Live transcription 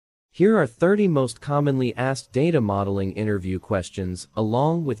Here are 30 most commonly asked data modeling interview questions,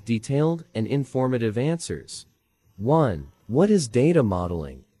 along with detailed and informative answers. 1. What is data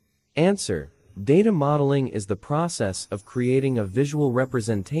modeling? Answer: data modeling is the process of creating a visual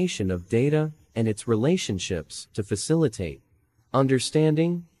representation of data and its relationships to facilitate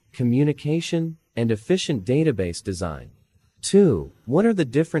understanding, communication, and efficient database design. 2. What are the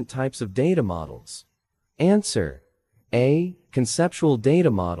different types of data models? Answer: A. Conceptual data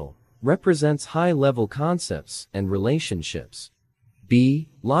model represents high-level concepts and relationships. B.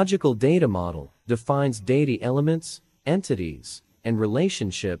 Logical data model defines data elements, entities, and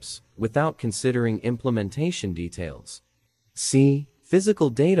relationships without considering implementation details. C.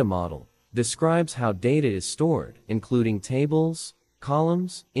 Physical data model describes how data is stored, including tables,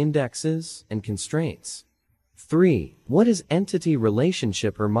 columns, indexes, and constraints. 3. What is entity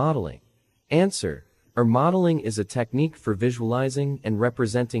relationship or modeling? Answer: modeling is a technique for visualizing and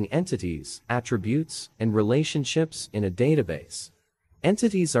representing entities, attributes, and relationships in a database.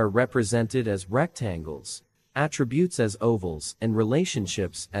 Entities are represented as rectangles, attributes as ovals, and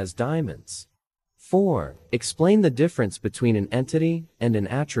relationships as diamonds. 4. Explain the difference between an entity and an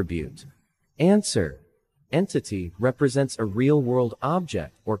attribute. Answer: entity represents a real-world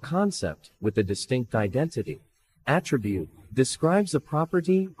object or concept with a distinct identity. Attribute describes a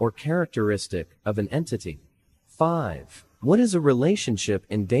property or characteristic of an entity. 5. What is a relationship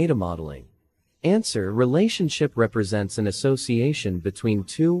in data modeling? Answer: relationship represents an association between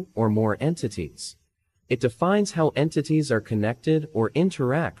two or more entities. It defines how entities are connected or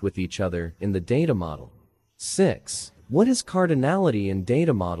interact with each other in the data model. 6. What is cardinality in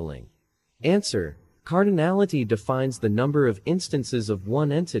data modeling? Answer: cardinality defines the number of instances of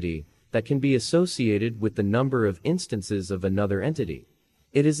one entity that can be associated with the number of instances of another entity.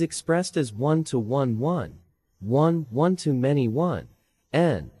 It is expressed as 1 to 1 1, 1 to many 1,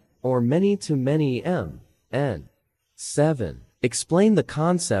 n, or many to many m, n. 7. Explain the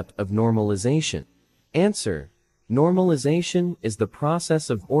concept of normalization. Answer: normalization is the process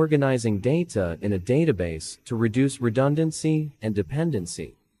of organizing data in a database to reduce redundancy and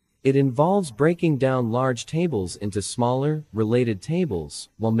dependency. It involves breaking down large tables into smaller, related tables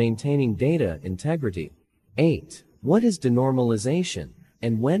while maintaining data integrity. 8. What is denormalization,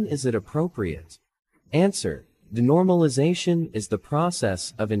 and when is it appropriate? Answer: denormalization is the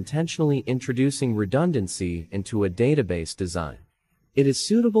process of intentionally introducing redundancy into a database design. It is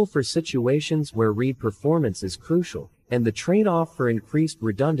suitable for situations where read performance is crucial, and the trade-off for increased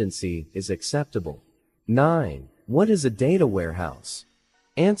redundancy is acceptable. 9. What is a data warehouse?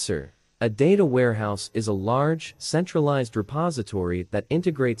 Answer: a data warehouse is a large, centralized repository that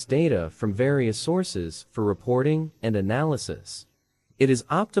integrates data from various sources for reporting and analysis. It is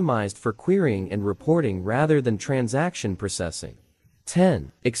optimized for querying and reporting rather than transaction processing.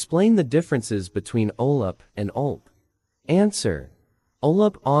 10. Explain the differences between OLAP and OLP. Answer: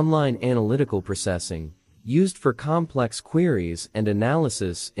 OLAP, online analytical processing, used for complex queries and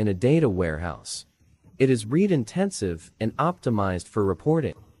analysis in a data warehouse. It is read-intensive and optimized for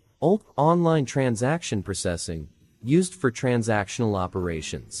reporting. OLP, online transaction processing, used for transactional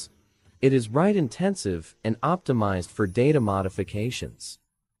operations. It is write-intensive and optimized for data modifications.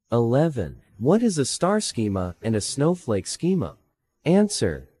 11. What is a star schema and a snowflake schema?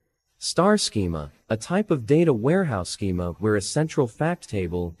 Answer: star schema, a type of data warehouse schema where a central fact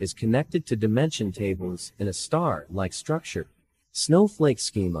table is connected to dimension tables in a star-like structure. Snowflake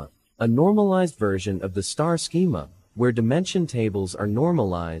schema, a normalized version of the star schema, where dimension tables are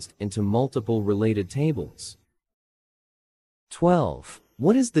normalized into multiple related tables. 12.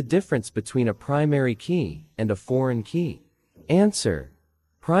 What is the difference between a primary key and a foreign key? Answer: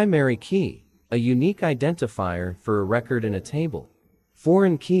 primary key, a unique identifier for a record in a table.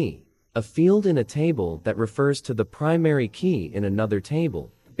 Foreign key, a field in a table that refers to the primary key in another table,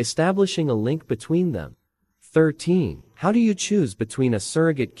 establishing a link between them. 13. How do you choose between a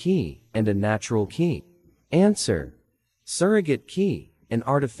surrogate key and a natural key? Answer: surrogate key, an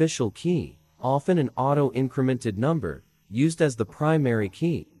artificial key, often an auto-incremented number, used as the primary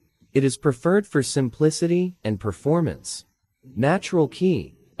key. It is preferred for simplicity and performance. Natural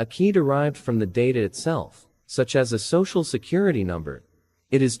key, a key derived from the data itself, such as a social security number.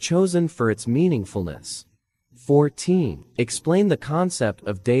 It is chosen for its meaningfulness. 14. Explain the concept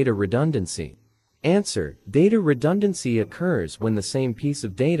of data redundancy. Answer: data redundancy occurs when the same piece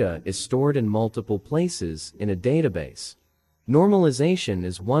of data is stored in multiple places in a database. Normalization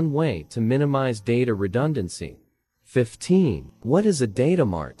is one way to minimize data redundancy. 15. What is a data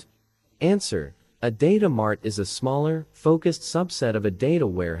mart? Answer: a data mart is a smaller, focused subset of a data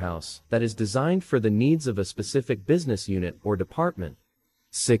warehouse that is designed for the needs of a specific business unit or department.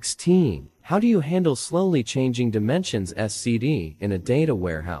 16. How do you handle slowly changing dimensions SCD in a data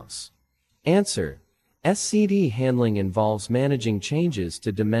warehouse? Answer. SCD handling involves managing changes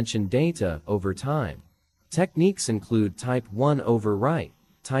to dimension data over time. Techniques include Type 1 overwrite,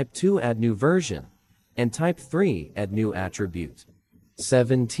 Type 2 add new version, and Type 3 add new attribute.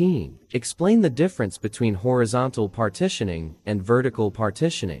 17. Explain the difference between horizontal partitioning and vertical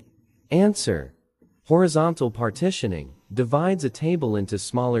partitioning. Answer. Horizontal partitioning divides a table into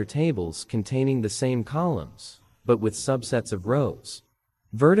smaller tables containing the same columns, but with subsets of rows.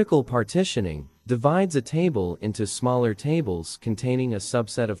 Vertical partitioning divides a table into smaller tables containing a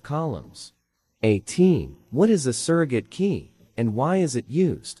subset of columns. 18. What is a surrogate key, and why is it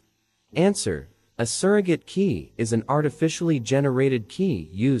used? Answer. A surrogate key is an artificially generated key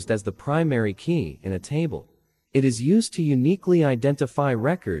used as the primary key in a table. It is used to uniquely identify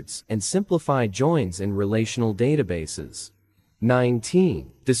records and simplify joins in relational databases.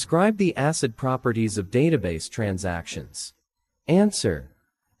 19. Describe the ACID properties of database transactions. Answer.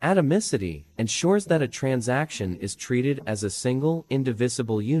 Atomicity ensures that a transaction is treated as a single,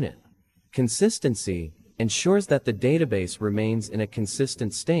 indivisible unit. Consistency ensures that the database remains in a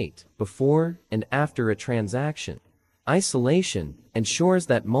consistent state before and after a transaction. Isolation ensures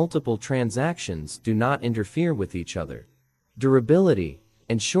that multiple transactions do not interfere with each other. Durability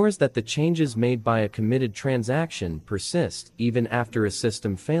ensures that the changes made by a committed transaction persist even after a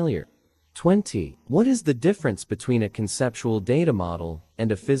system failure. 20. What is the difference between a conceptual data model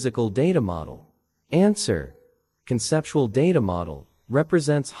and a physical data model? Answer. Conceptual data model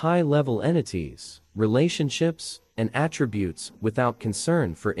represents high-level entities, relationships, and attributes without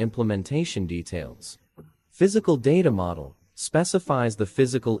concern for implementation details. Physical data model specifies the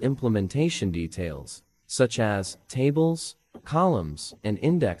physical implementation details, such as tables, columns, and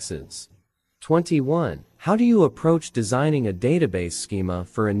indexes. 21. How do you approach designing a database schema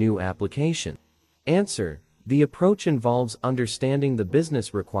for a new application? Answer. The approach involves understanding the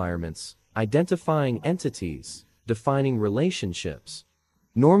business requirements, identifying entities, defining relationships,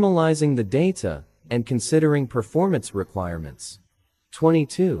 normalizing the data, and considering performance requirements.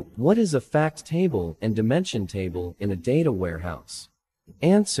 22. What is a fact table and dimension table in a data warehouse?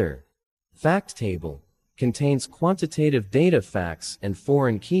 Answer. Fact table contains quantitative data facts and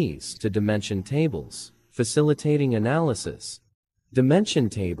foreign keys to dimension tables, facilitating analysis. Dimension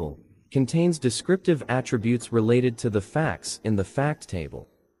table contains descriptive attributes related to the facts in the fact table.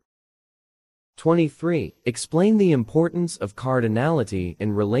 23. Explain the importance of cardinality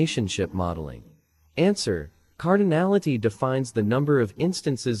in relationship modeling. Answer. Cardinality defines the number of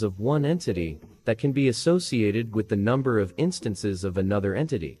instances of one entity that can be associated with the number of instances of another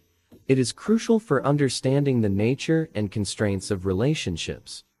entity. It is crucial for understanding the nature and constraints of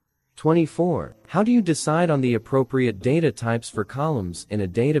relationships. 24. How do you decide on the appropriate data types for columns in a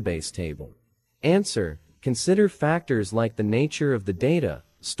database table? Answer. Consider factors like the nature of the data,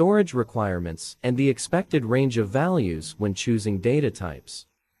 storage requirements, and the expected range of values when choosing data types.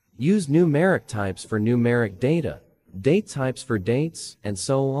 Use numeric types for numeric data, date types for dates, and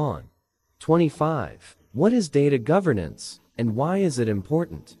so on. 25. What is data governance, and why is it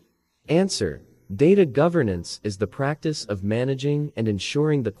important? Answer. Data governance is the practice of managing and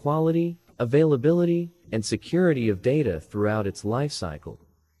ensuring the quality, availability, and security of data throughout its life cycle.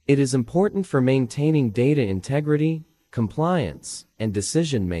 It is important for maintaining data integrity, compliance, and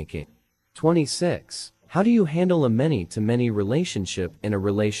decision-making. 26. How do you handle a many-to-many relationship in a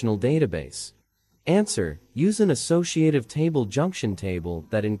relational database? Answer. Use an associative table junction table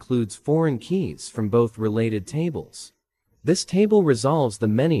that includes foreign keys from both related tables. This table resolves the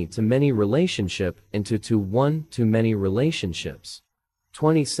many-to-many relationship into one-to-many relationships.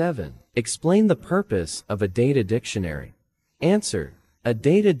 27. Explain the purpose of a data dictionary. Answer. A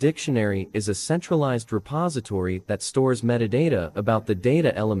data dictionary is a centralized repository that stores metadata about the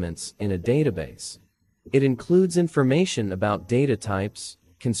data elements in a database. It includes information about data types,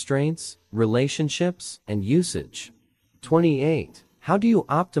 constraints, relationships, and usage. 28. How do you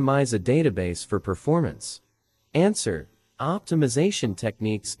optimize a database for performance? Answer. Optimization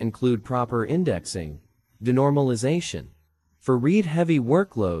techniques include proper indexing, denormalization. For read-heavy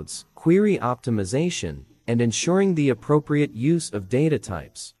workloads, query optimization, and ensuring the appropriate use of data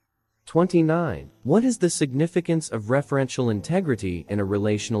types. 29. What is the significance of referential integrity in a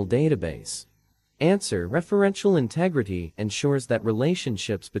relational database? Answer. Referential integrity ensures that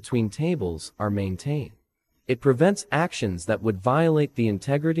relationships between tables are maintained. It prevents actions that would violate the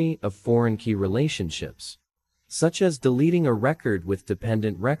integrity of foreign key relationships, such as deleting a record with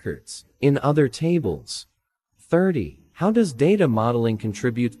dependent records in other tables. 30. How does data modeling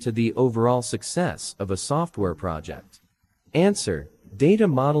contribute to the overall success of a software project? Answer. Data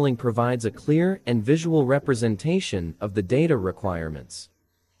modeling provides a clear and visual representation of the data requirements,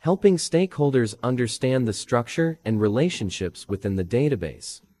 helping stakeholders understand the structure and relationships within the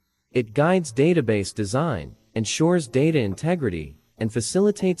database. It guides database design, ensures data integrity, and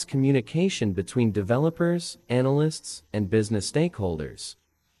facilitates communication between developers, analysts, and business stakeholders.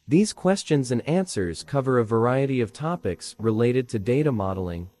 These questions and answers cover a variety of topics related to data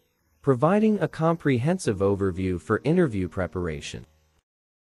modeling, providing a comprehensive overview for interview preparation.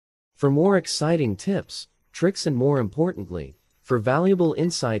 For more exciting tips, tricks, and more importantly, for valuable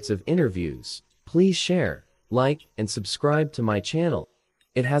insights of interviews, please share, like, and subscribe to my channel.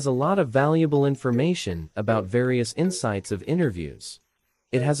 It has a lot of valuable information about various insights of interviews.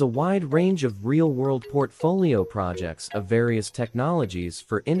 It has a wide range of real-world portfolio projects of various technologies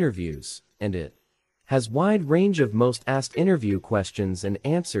for interviews, and it has wide range of most asked interview questions and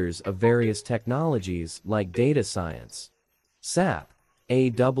answers of various technologies like data science, SAP,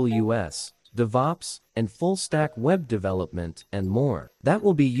 AWS, DevOps, and full-stack web development, and more. That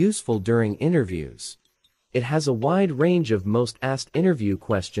will be useful during interviews. It has a wide range of most asked interview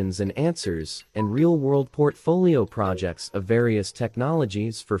questions and answers, and real-world portfolio projects of various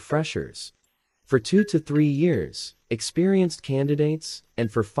technologies for freshers, for 2 to 3 years, experienced candidates, and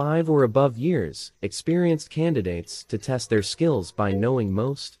for 5 or above years, experienced candidates to test their skills by knowing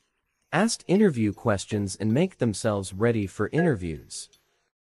most asked interview questions and make themselves ready for interviews.